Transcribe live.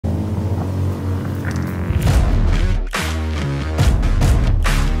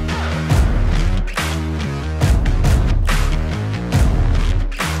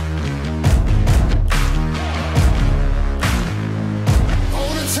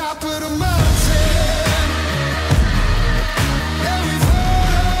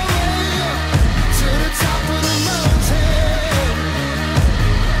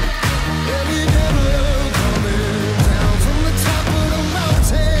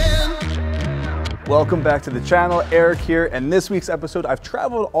Welcome back to the channel. Eric here, and this week's episode I've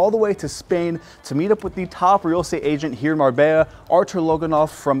traveled all the way to Spain to meet up with the top real estate agent here in Marbella, Artur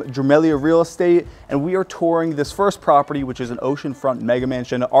from Marbella Real Estate, and we are touring this first property, which is an oceanfront mega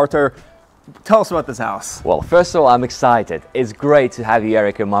mansion. Artur, tell us about this house. Well, first of all, I'm excited. It's great to have you,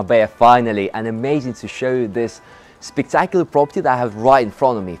 Erik, in Marbella finally, and amazing to show you this spectacular property that I have right in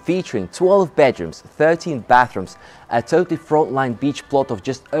front of me, featuring 12 bedrooms, 13 bathrooms, a totally frontline beach plot of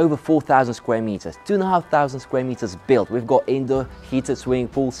just over 4,000 square meters, 2,500 square meters built. We've got indoor heated swimming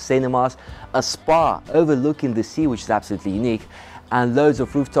pool, cinemas, a spa overlooking the sea, which is absolutely unique, and loads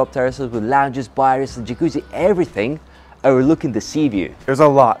of rooftop terraces with lounges, bar areas, jacuzzi, everything overlooking the sea view. There's a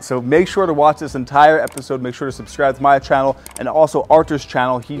lot, so make sure to watch this entire episode. Make sure to subscribe to my channel and also Artur's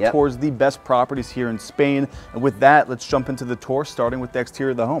channel. He tours the best properties here in Spain. And with that, let's jump into the tour, starting with the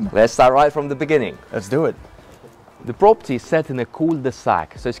exterior of the home. Let's start right from the beginning. Let's do it. The property is set in a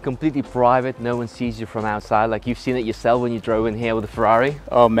cul-de-sac, so it's completely private. No one sees you from outside, like you've seen it yourself when you drove in here with a Ferrari.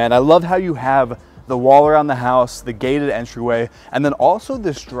 Oh man, I love how you have the wall around the house, the gated entryway, and then also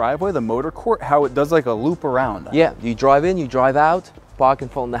this driveway, the motor court, how it does like a loop around. Yeah, you drive in, you drive out, park in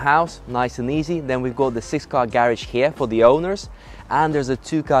front of the house, nice and easy. Then we've got the 6-car garage here for the owners, and there's a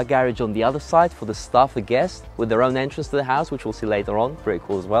 2-car garage on the other side for the staff, the guests, with their own entrance to the house, which we'll see later on. Pretty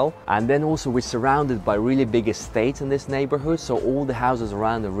cool as well. And then also we're surrounded by really big estates in this neighborhood, so all the houses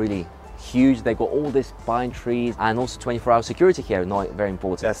around are really huge. They got all these pine trees and also 24-hour security here, not very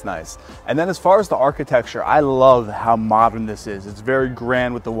important. That's nice. And then as far as the architecture, I love how modern this is. It's very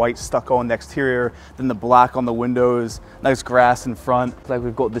grand with the white stucco on the exterior, then the black on the windows, nice grass in front. Like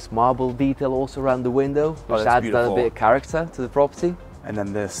we've got this marble detail also around the window, which adds beautiful. a bit of character to the property. And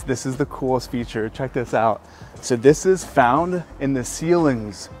then this is the coolest feature. Check this out. So this is found in the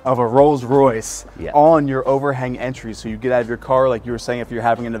ceilings of a Rolls Royce on your overhang entry. So you get out of your car, like you were saying, if you're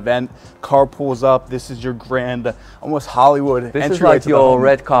having an event, car pulls up, this is your grand, almost Hollywood entry. This is like your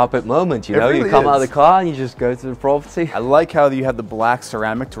red carpet moment, you know? Really you come out of the car and you just go to the property. I like how you have the black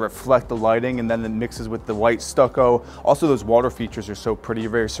ceramic to reflect the lighting, and then it mixes with the white stucco. Also, those water features are so pretty,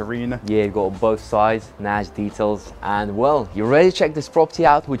 very serene. Yeah, you've got both sides, nice details. And well, you're ready to check this property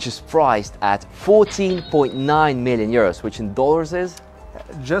out, which is priced at 14.9 million euros, which in dollars is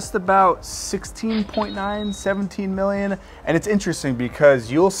just about 16.9, 17 million. And it's interesting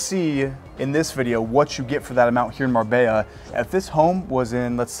because you'll see in this video what you get for that amount here in Marbella. If this home was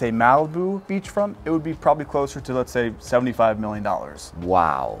in, let's say, Malibu beachfront, it would be probably closer to, let's say, $75 million.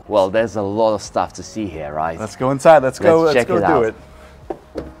 Wow. Well, there's a lot of stuff to see here, right? Let's go inside. Let's go do it.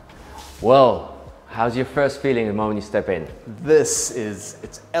 Well, how's your first feeling the moment you step in?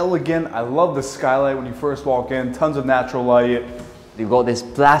 It's elegant. I love the skylight when you first walk in, tons of natural light. You've got this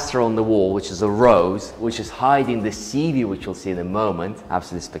plaster on the wall, which is a rose, which is hiding the sea view, which you'll see in a moment.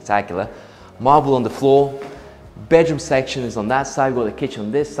 Absolutely spectacular. Marble on the floor. Bedroom section is on that side. We've got the kitchen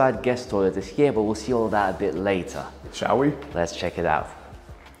on this side. Guest toilet is here, but we'll see all of that a bit later. Shall we? Let's check it out.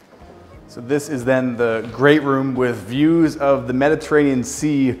 So this is then the great room with views of the Mediterranean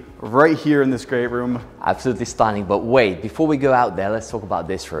Sea right here in this great room. Absolutely stunning, but wait, before we go out there, let's talk about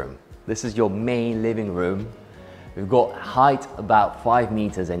this room. This is your main living room. We've got height about 5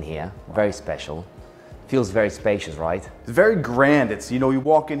 meters in here, very special. Feels very spacious, right? It's very grand. It's, you know, you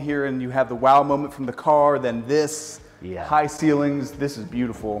walk in here and you have the wow moment from the car, then this. High ceilings, this is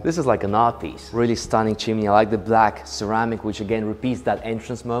beautiful. This is like an art piece. Really stunning chimney. I like the black ceramic, which again repeats that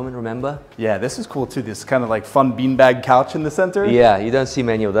entrance moment, remember? Yeah, this is cool too. This kind of like fun beanbag couch in the center. Yeah, you don't see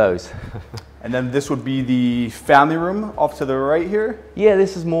many of those. And then this would be the family room off to the right here. Yeah,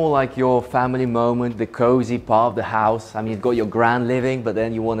 this is more like your family moment, the cozy part of the house. I mean, you've got your grand living, but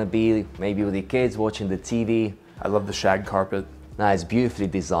then you want to be maybe with your kids watching the TV. I love the shag carpet. Now, it's beautifully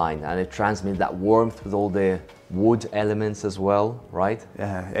designed and it transmits that warmth with all the wood elements as well, right?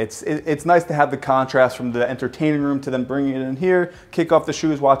 Yeah, it's nice to have the contrast from the entertaining room to then bringing it in here, kick off the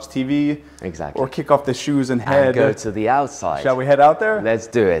shoes, watch TV. Exactly. Or kick off the shoes and head. And go to the outside. Shall we head out there? Let's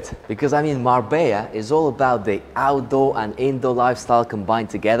do it. Because I mean, Marbella is all about the outdoor and indoor lifestyle combined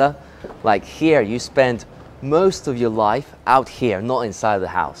together. Like here, you spend most of your life out here, not inside the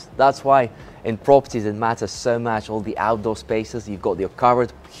house. That's why in properties it matters so much, all the outdoor spaces. You've got your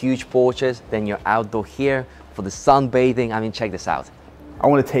covered huge porches, then you're outdoor here for the sunbathing. I mean, check this out. I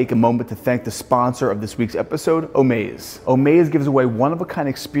want to take a moment to thank the sponsor of this week's episode, Omaze. Omaze gives away one-of-a-kind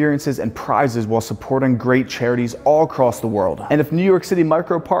experiences and prizes while supporting great charities all across the world. And if New York City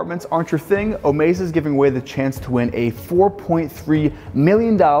micro apartments aren't your thing, Omaze is giving away the chance to win a $4.3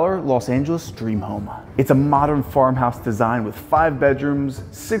 million Los Angeles dream home. It's a modern farmhouse design with 5 bedrooms,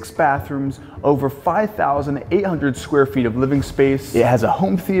 6 bathrooms, over 5,800 square feet of living space. It has a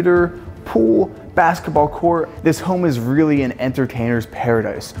home theater, pool, basketball court, this home is really an entertainer's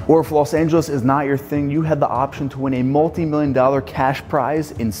paradise. Or if Los Angeles is not your thing, you had the option to win a multi-million-dollar cash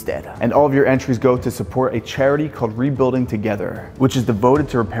prize instead. And all of your entries go to support a charity called Rebuilding Together, which is devoted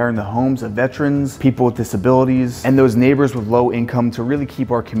to repairing the homes of veterans, people with disabilities, and those neighbors with low income to really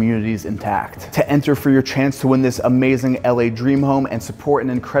keep our communities intact. To enter for your chance to win this amazing LA dream home and support an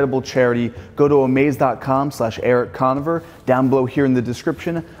incredible charity, go to omaze.com/Erik Conover down below here in the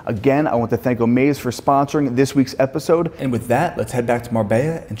description. Again, I want to thank Omaze for sponsoring this week's episode. And with that, let's head back to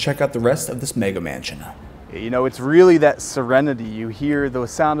Marbella and check out the rest of this mega mansion. You know, it's really that serenity. You hear the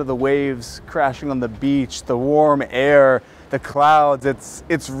sound of the waves crashing on the beach, the warm air, the clouds.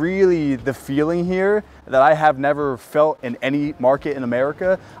 It's really the feeling here that I have never felt in any market in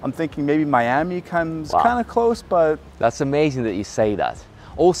America. I'm thinking maybe Miami comes kind of close, but... That's amazing that you say that.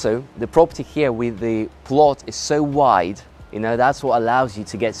 Also, the property here with the plot is so wide, you know, that's what allows you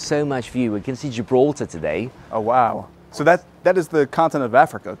to get so much view. We can see Gibraltar today. Oh, wow. So that is the continent of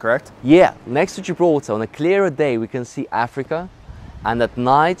Africa, correct? Yeah, next to Gibraltar, on a clearer day, we can see Africa. And at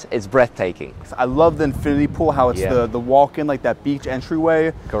night, it's breathtaking. I love the infinity pool, how it's the walk-in, like that beach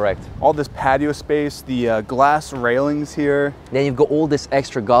entryway. Correct. All this patio space, the glass railings here. Then you've got all this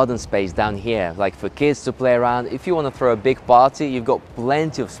extra garden space down here, like for kids to play around. If you want to throw a big party, you've got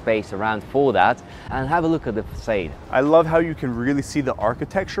plenty of space around for that. And have a look at the facade. I love how you can really see the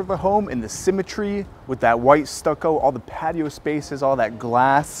architecture of the home and the symmetry with that white stucco, all the patio spaces, all that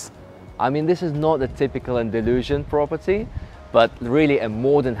glass. I mean, this is not a typical Andalusian property, but really a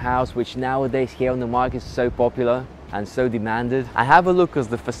modern house, which nowadays here on the market is so popular and so demanded. And have a look, because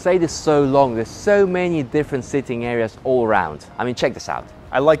the facade is so long. There's so many different sitting areas all around. I mean, check this out.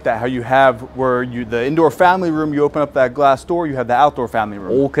 I like that, how you have where the indoor family room, you open up that glass door, you have the outdoor family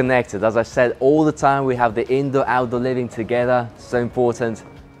room. All connected. As I said, all the time we have the indoor-outdoor living together. So important.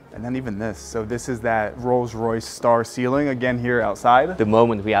 And then even this, so this is that Rolls-Royce star ceiling again here outside. The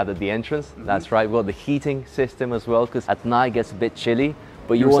moment we added the entrance, that's right. We've got the heating system as well, because at night it gets a bit chilly,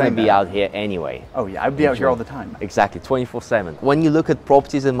 but you want to be out here anyway. Oh yeah, I'd be out here all the time. Exactly, 24/7. When you look at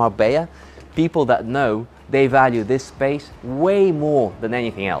properties in Marbella, people that know, they value this space way more than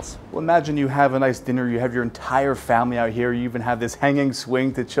anything else. Well, imagine you have a nice dinner, you have your entire family out here, you even have this hanging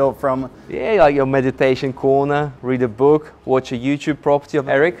swing to chill from. Yeah, like your meditation corner, read a book, watch a YouTube property of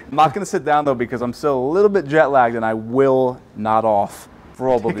Erik. I'm not gonna sit down though, because I'm still a little bit jet lagged and I will nod off.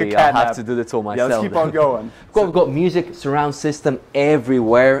 Probably, I'll have to do the tour myself. Yeah, let's keep on going. We've got music surround system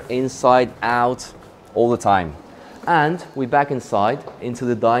everywhere, inside, out, all the time. And we're back inside, into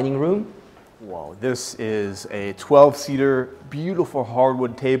the dining room. Whoa, this is a 12-seater, beautiful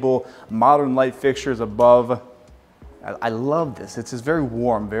hardwood table, modern light fixtures above. I love this. It's just very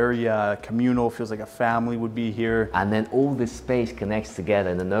warm, very communal, feels like a family would be here. And then all this space connects together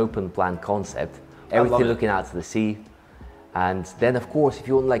in an open plan concept. Everything looking out to the sea. And then of course, if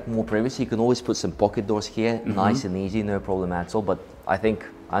you want like more privacy, you can always put some pocket doors here, nice and easy, no problem at all. But I think,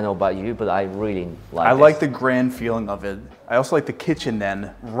 I know about you, but I really like I like the grand feeling of it. I also like the kitchen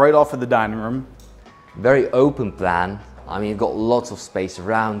then, right off of the dining room. Very open plan. I mean, you've got lots of space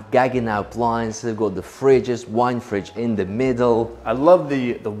around, gagging out blinds, you've got the fridges, wine fridge in the middle. I love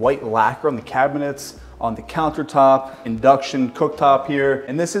the white lacquer on the cabinets, on the countertop, induction cooktop here.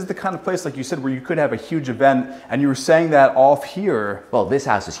 And this is the kind of place, like you said, where you could have a huge event, and you were saying that off here. Well, this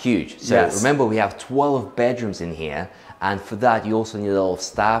house is huge. So remember, we have 12 bedrooms in here. And for that, you also need a lot of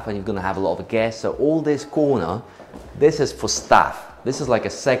staff, and you're gonna have a lot of guests. So all this corner, this is for staff. This is like a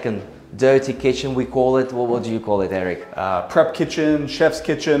second dirty kitchen, we call it. What do you call it, Erik? Prep kitchen, chef's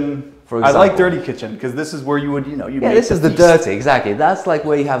kitchen. For example. I like dirty kitchen, because this is where you would, you make this is the feast. dirty, exactly. That's like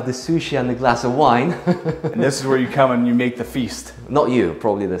where you have the sushi and the glass of wine. And this is where you come and you make the feast. Not you,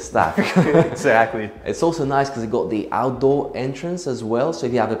 probably the staff. Exactly. It's also nice because you've got the outdoor entrance as well. So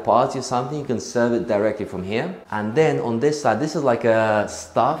if you have a party or something, you can serve it directly from here. And then on this side, this is like a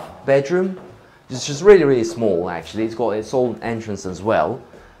staff bedroom. It's just really, really small actually. It's got its own entrance as well.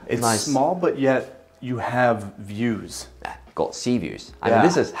 It's nice. Small, but yet you have views. Got sea views. I mean,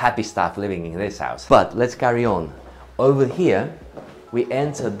 this is happy staff living in this house. But let's carry on. Over here, we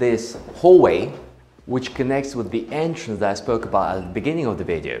enter this hallway, which connects with the entrance that I spoke about at the beginning of the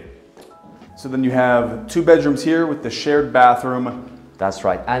video. So then you have 2 bedrooms here with the shared bathroom. That's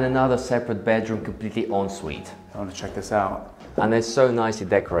right, and another separate bedroom, completely ensuite. I want to check this out. And it's so nicely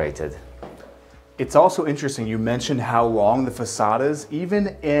decorated. It's also interesting, you mentioned how long the facade is.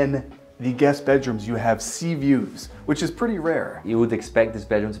 Even in the guest bedrooms, you have sea views, which is pretty rare. You would expect this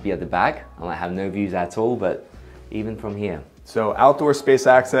bedroom to be at the back, and I have no views at all, but even from here. So outdoor space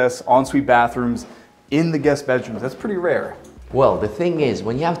access, ensuite bathrooms in the guest bedrooms, that's pretty rare. Well, the thing is,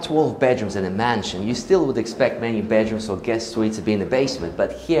 when you have 12 bedrooms in a mansion, you still would expect many bedrooms or guest suites to be in the basement,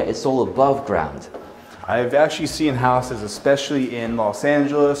 but here it's all above ground. I've actually seen houses, especially in Los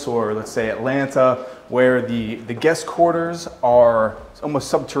Angeles or let's say Atlanta, where the guest quarters are almost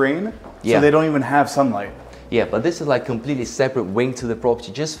subterranean, Yeah. so they don't even have sunlight. Yeah, but this is like completely separate wing to the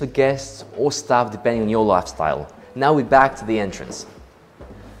property, just for guests or staff, depending on your lifestyle. Now we're back to the entrance.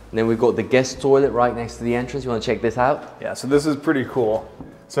 And then we've got the guest toilet right next to the entrance. You want to check this out? Yeah, so this is pretty cool.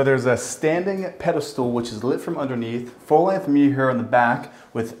 So there's a standing pedestal which is lit from underneath, full-length mirror in the back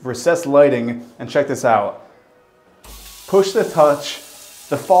with recessed lighting, and check this out. Push the touch,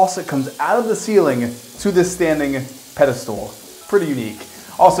 the faucet comes out of the ceiling to this standing pedestal. Pretty unique.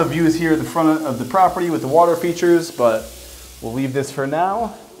 Also views here at the front of the property with the water features, but we'll leave this for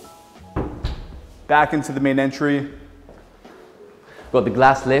now. Back into the main entry. Got the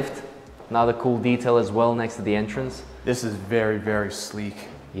glass lift, another cool detail as well next to the entrance. This is very, very sleek.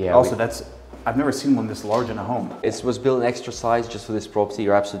 Yeah. Also, I've never seen one this large in a home. It was built an extra size just for this property,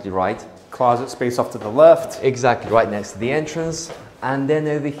 you're absolutely right. Closet space off to the left. Exactly, right next to the entrance. And then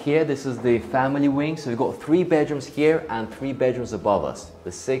over here, this is the family wing. So we've got 3 bedrooms here and 3 bedrooms above us.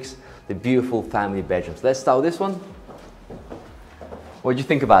 The beautiful family bedrooms. Let's start with this one. What do you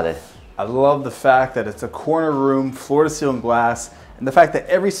think about it? I love the fact that it's a corner room, floor to ceiling glass, and the fact that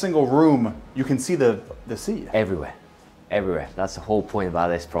every single room you can see the sea. Everywhere. Everywhere. That's the whole point about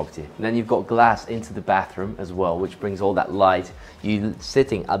this property. And then you've got glass into the bathroom as well, which brings all that light. You're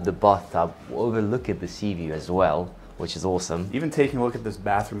sitting at the bathtub, overlook at the sea view as well, which is awesome. Even taking a look at this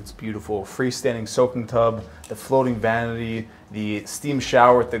bathroom, it's beautiful. Freestanding soaking tub, the floating vanity, the steam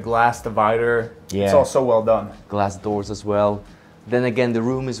shower with the glass divider. Yeah. It's all so well done. Glass doors as well. Then again, the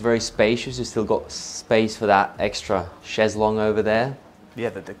room is very spacious. You still got space for that extra chaise longue over there. Yeah,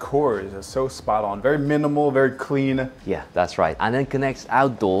 the decor is so spot on. Very minimal, very clean. Yeah, that's right. And then connects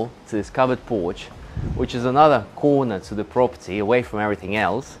outdoor to this covered porch, which is another corner to the property, away from everything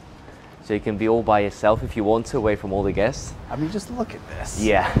else. So you can be all by yourself if you want to, away from all the guests. I mean, just look at this.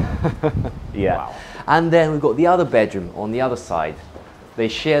 Yeah. Yeah. Wow. And then we've got the other bedroom on the other side. They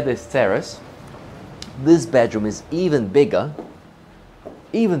share this terrace. This bedroom is even bigger,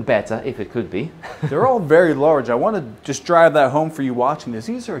 even better if it could be. They're all very large. I want to just drive that home for you watching this.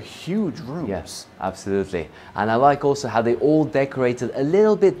 These are huge rooms. Yes, absolutely. And I like also how they all decorated a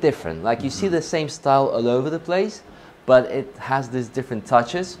little bit different. Like you see the same style all over the place, but it has these different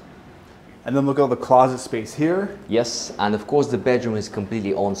touches. And then look at all the closet space here. Yes, and of course the bedroom is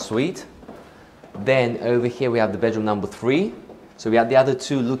completely en suite. Then over here we have the bedroom number 3. So we have the other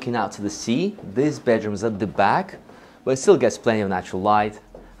 2 looking out to the sea. This bedroom is at the back, but it still gets plenty of natural light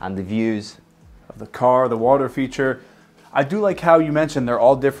and the views of the car, the water feature. I do like how you mentioned they're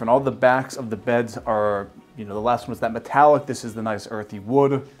all different. All the backs of the beds are, you know, the last one was that metallic. This is the nice earthy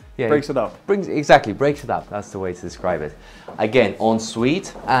wood. Yeah, breaks it up. Breaks it up. That's the way to describe it. Again, en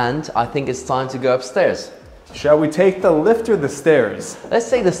suite, and I think it's time to go upstairs. Shall we take the lift or the stairs? Let's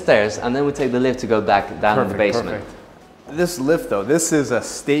take the stairs, and then we take the lift to go back down in the basement. Perfect. This lift though, this is a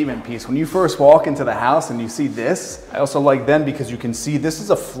statement piece. When you first walk into the house and you see this, I also like them because you can see this is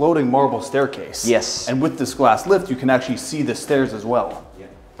a floating marble staircase. Yes. And with this glass lift, you can actually see the stairs as well. Yeah.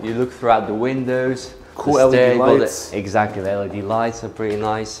 You look throughout the windows. Cool the LED lights. Exactly, the LED lights are pretty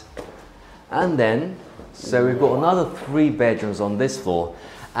nice. And then, so we've got another 3 bedrooms on this floor.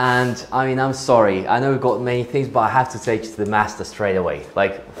 And I mean, I'm sorry, I know we've got many things, but I have to take you to the master straight away.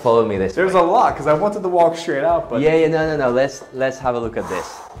 Like, follow me this way. There's a lot, because I wanted to walk straight out, but... Yeah, no, let's have a look at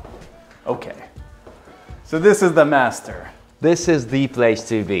this. Okay. So this is the master. This is the place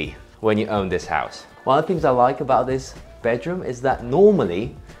to be when you own this house. One of the things I like about this bedroom is that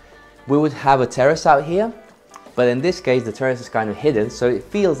normally we would have a terrace out here, but in this case, the terrace is kind of hidden, so it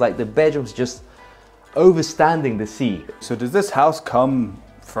feels like the bedroom's just overstanding the sea. So does this house come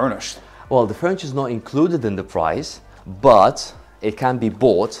furnished? Well, the furniture is not included in the price, but it can be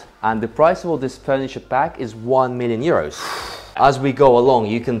bought, and the price of all this furniture pack is 1 million euros. As we go along,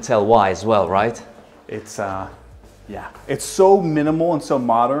 you can tell why as well, right? It's yeah, it's so minimal and so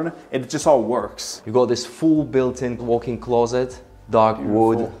modern, it just all works. You've got this full built-in walk-in closet, dark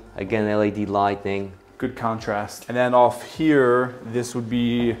wood, again LED lighting. Good contrast. And then off here, this would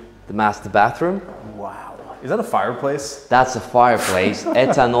be... The master bathroom. Wow. Is that a fireplace? That's a fireplace,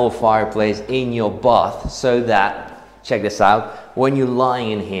 ethanol fireplace in your bath, so that, check this out, when you're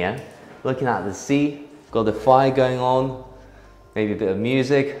lying in here, looking at the sea, got the fire going on, maybe a bit of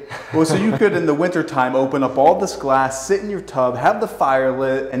music. Well, so you could in the wintertime open up all this glass, sit in your tub, have the fire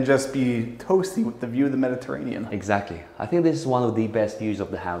lit, and just be toasty with the view of the Mediterranean. Exactly. I think this is one of the best views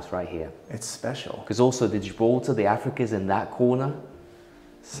of the house right here. It's special. Because also the Gibraltar, the Africa is in that corner.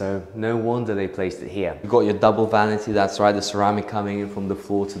 So no wonder they placed it here. You've got your double vanity, that's right, the ceramic coming in from the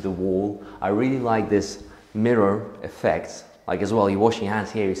floor to the wall. I really like this mirror effect. Like as well, you're washing your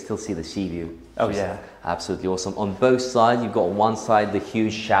hands here, you still see the sea view. Oh yeah. Absolutely awesome. On both sides, you've got on one side the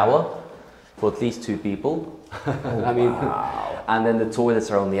huge shower for at least 2 people. Oh, I mean, wow. And then the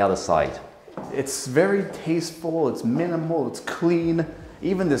toilets are on the other side. It's very tasteful, it's minimal, it's clean.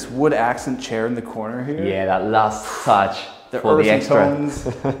 Even this wood accent chair in the corner here. Yeah, that last touch. For the extra. Tones.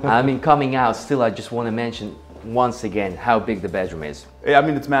 I mean, coming out, still I just want to mention once again how big the bedroom is. Yeah, I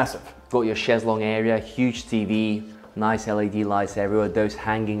mean, it's massive. Got your chaise longue area, huge TV, nice LED lights everywhere. Those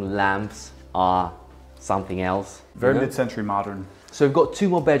hanging lamps are something else. Very mid-century modern. So we've got 2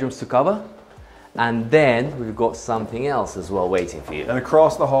 more bedrooms to cover, and then we've got something else as well waiting for you. And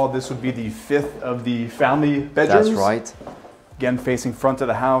across the hall, this would be the 5th of the family bedrooms. That's right. Again, facing front of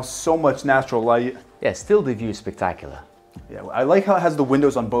the house, so much natural light. Yeah, still the view is spectacular. Yeah, I like how it has the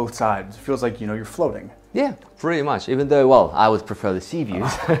windows on both sides. It feels like, you know, you're floating. Yeah, pretty much. Even though, well, I would prefer the sea views.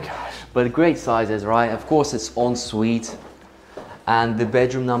 Oh my gosh. But great sizes, right? Of course, it's en suite. And the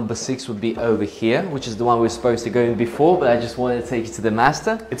bedroom number 6 would be over here, which is the one we were supposed to go in before, but I just wanted to take you to the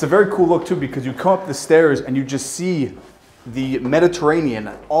master. It's a very cool look too, because you come up the stairs and you just see the Mediterranean,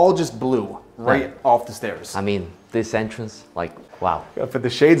 all just blue, right off the stairs. I mean, this entrance, like, wow. Gotta put the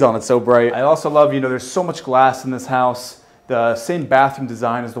shades on, it's so bright. I also love, you know, there's so much glass in this house. The same bathroom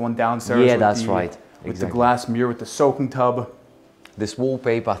design as the one downstairs. Yeah, that's right. With the glass mirror, with the soaking tub. This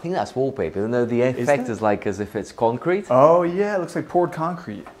wallpaper, I think that's wallpaper, even though the effect is like as if it's concrete. Oh yeah, it looks like poured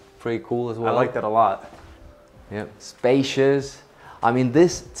concrete. Pretty cool as well. I like that a lot. Yeah, spacious. I mean,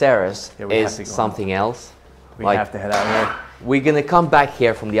 this terrace is something else. We have to head out here. We're gonna come back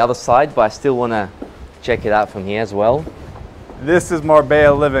here from the other side, but I still wanna check it out from here as well. This is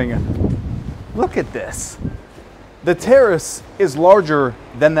Marbella living. Look at this. The terrace is larger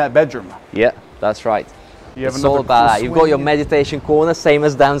than that bedroom. Yeah, that's right. You have it's all about that. You've got your meditation corner, same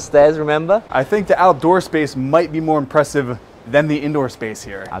as downstairs, remember? I think the outdoor space might be more impressive than the indoor space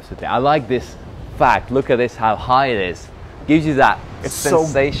here. Absolutely. I like this fact. Look at this, how high it is. Gives you that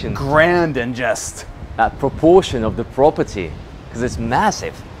sensation. So grand and just... that proportion of the property, because it's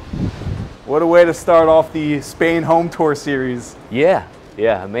massive. What a way to start off the Spain home tour series. Yeah.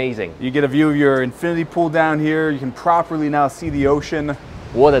 Yeah, amazing. You get a view of your infinity pool down here. You can properly now see the ocean.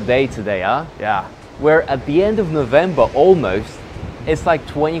 What a day today, huh? Yeah. We're at the end of November almost. It's like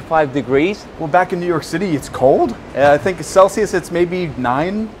 25 degrees. Well, back in New York City, it's cold. I think Celsius, it's maybe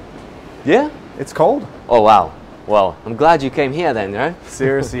 9. Yeah? It's cold. Oh, wow. Well, I'm glad you came here then, right?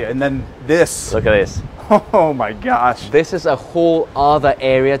 Seriously. And then this. Look at this. Oh my gosh. This is a whole other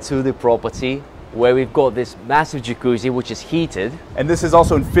area to the property, where we've got this massive jacuzzi which is heated. And this is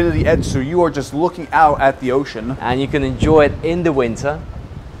also infinity edge, so you are just looking out at the ocean. And you can enjoy it in the winter,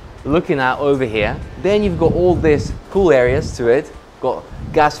 looking out over here. Then you've got all these cool areas to it. Got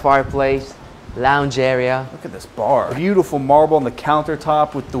gas fireplace, lounge area. Look at this bar. Beautiful marble on the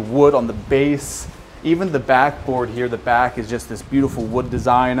countertop with the wood on the base. Even the backboard here, the back is just this beautiful wood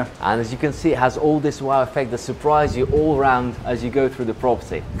design. And as you can see, it has all this wow effect that surprises you all around as you go through the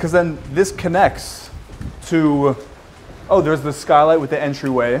property. Because then this connects to, oh, there's the skylight with the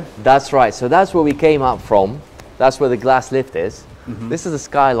entryway. That's right, so that's where we came up from. That's where the glass lift is. This is the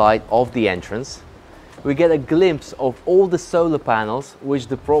skylight of the entrance. We get a glimpse of all the solar panels which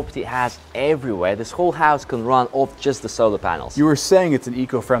the property has everywhere. This whole house can run off just the solar panels. You were saying it's an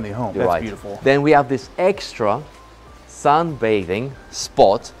eco-friendly home. You're That's right. beautiful. Then we have this extra sunbathing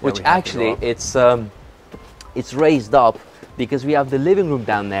spot, which actually it's raised up because we have the living room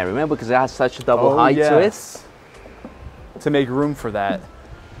down there. Remember, because it has such a double height to it. To make room for that.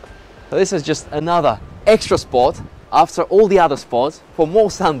 So this is just another extra spot after all the other spots for more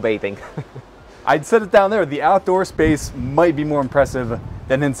sunbathing. I'd set it down there. The outdoor space might be more impressive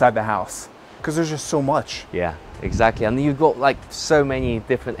than inside the house because there's just so much. Yeah, exactly. And you've got like so many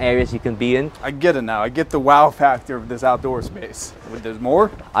different areas you can be in. I get it now. I get the wow factor of this outdoor space. There's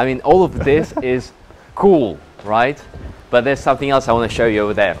more? I mean, all of this is cool, right? But there's something else I want to show you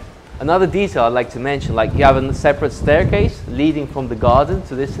over there. Another detail I'd like to mention, like you have a separate staircase leading from the garden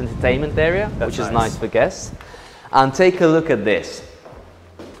to this entertainment area, which is nice for guests. And take a look at this,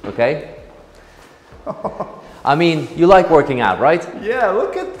 okay? I mean, you like working out, right? Yeah,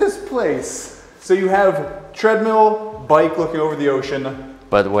 look at this place. So you have treadmill, bike looking over the ocean.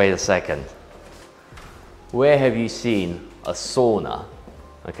 But wait a second. Where have you seen a sauna,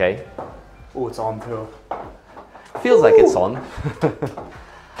 okay? Oh, it's on too. Feels like it's on.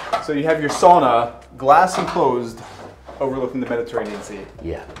 So you have your sauna, glass enclosed, overlooking the Mediterranean Sea.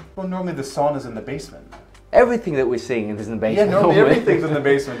 Yeah. Well, normally the sauna's in the basement. Everything that we're seeing is in the basement. Yeah, normally everything's in the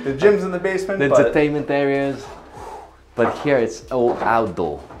basement. The gym's in the basement, the entertainment areas. But here it's all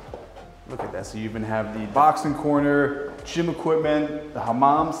outdoor. Look at that. So you even have the boxing corner, gym equipment, the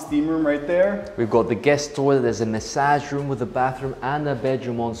hammam, steam room right there. We've got the guest toilet, there's a massage room with a bathroom and a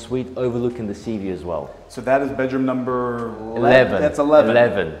bedroom en suite overlooking the sea view as well. So that is bedroom number 11. That's 11.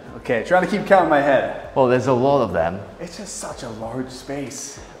 11. Okay, trying to keep count in my head. Well, there's a lot of them. It's just such a large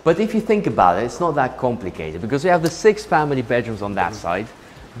space. But if you think about it, it's not that complicated because we have the 6 family bedrooms on that side.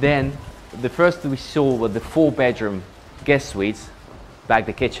 Then the first we saw were the 4-bedroom guest suites behind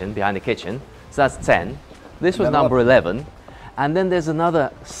the kitchen. So that's 10. This was number 11. And then there's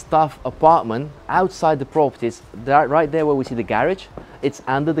another stuff apartment outside the properties, right there where we see the garage. It's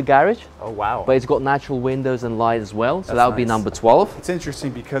under the garage. Oh, wow. But it's got natural windows and light as well. So that would be number 12. It's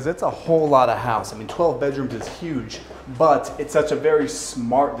interesting because it's a whole lot of house. I mean, 12 bedrooms is huge, but it's such a very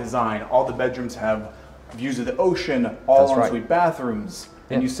smart design. All the bedrooms have views of the ocean, all ensuite bathrooms.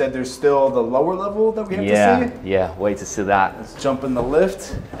 And you said there's still the lower level that we have to see? Yeah, wait to see that. Let's jump in the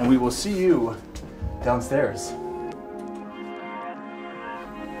lift and we will see you downstairs.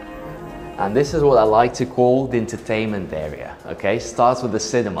 And this is what I like to call the entertainment area, okay? Starts with the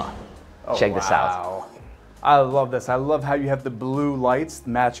cinema. Oh, check this out. I love this. I love how you have the blue lights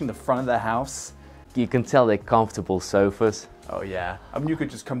matching the front of the house. You can tell they're comfortable sofas. Oh yeah. I mean, you could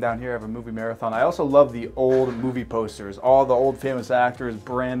just come down here, have a movie marathon. I also love the old movie posters. All the old famous actors,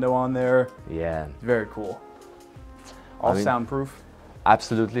 Brando on there. Yeah. Very cool. All soundproof.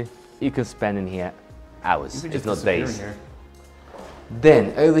 Absolutely. You can spend in here hours, if not days.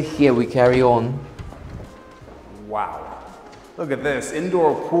 Then over here we carry on. Wow. Look at this,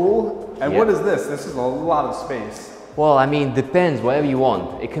 indoor pool. And what is this? This is a lot of space. Well, I mean, depends, whatever you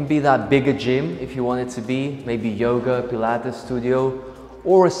want. It can be that bigger gym if you want it to be, maybe yoga, Pilates studio,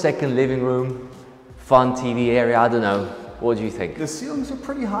 or a second living room, fun TV area, I don't know. What do you think? The ceilings are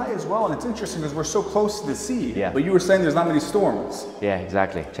pretty high as well, and it's interesting because we're so close to the sea. Yeah. But you were saying there's not many storms. Yeah,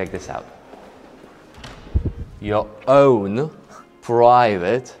 exactly. Check this out. Your own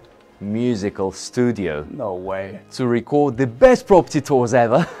private musical studio. No way. To record the best property tours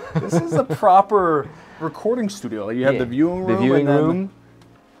ever. This is a proper recording studio. You have the viewing room. The viewing room.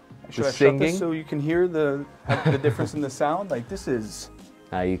 Should I shut this so you can hear the difference in the sound? Like this is...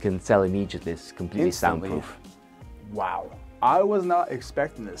 you can tell immediately it's completely soundproof. Wow. I was not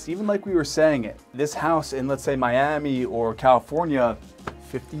expecting this. Even like we were saying it, this house in, let's say, Miami or California,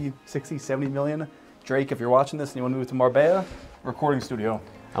 50, 60, 70 million. Drake, if you're watching this and you want to move to Marbella, recording studio.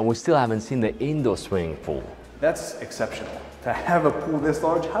 And we still haven't seen the indoor swimming pool. That's exceptional. To have a pool this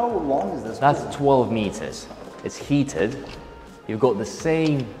large, how long is this pool? That's 12 meters. It's heated. You've got the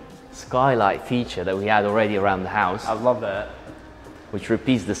same skylight feature that we had already around the house. I love that. Which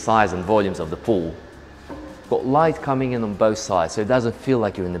repeats the size and volumes of the pool. Got light coming in on both sides, so it doesn't feel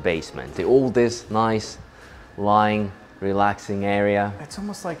like you're in the basement. All this nice, lying, relaxing area. It's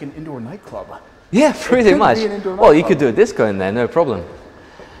almost like an indoor nightclub. Yeah, pretty much. Well, you could do a disco in there, no problem.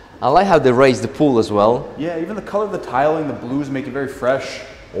 I like how they raised the pool as well. Yeah, even the color of the tiling, the blues make it very fresh.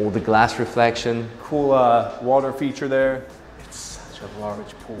 All the glass reflection. Cool water feature there. It's such a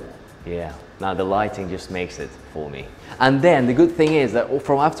large pool. Yeah, now the lighting just makes it for me. And then the good thing is that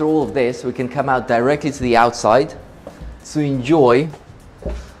from after all of this, we can come out directly to the outside to enjoy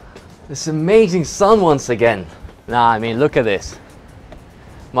this amazing sun once again. Now, I mean, look at this.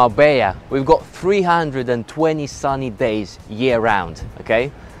 Marbella, we've got 320 sunny days year round,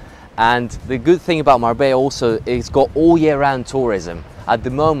 okay? And the good thing about Marbella also is it's got all year round tourism. At the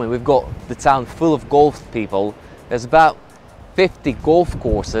moment, we've got the town full of golf people. There's about 50 golf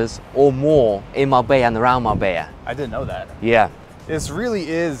courses or more in Marbella and around Marbella. I didn't know that. Yeah. This really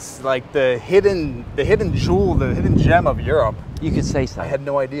is like the hidden jewel, the hidden gem of Europe. You could say so. I had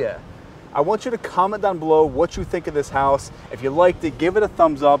no idea. I want you to comment down below what you think of this house. If you liked it, give it a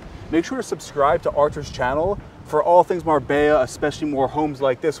thumbs up. Make sure to subscribe to Artur's channel for all things Marbella, especially more homes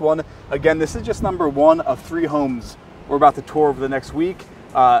like this one. Again, this is just number 1 of 3 homes we're about to tour over the next week.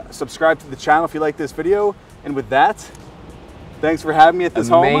 Subscribe to the channel if you like this video. And with that, thanks for having me at this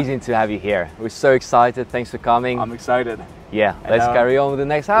home. Amazing to have you here. We're so excited. Thanks for coming. I'm excited. Yeah, let's carry on with the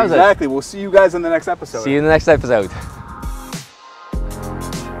next house. Exactly. We'll see you guys in the next episode. See you in the next episode.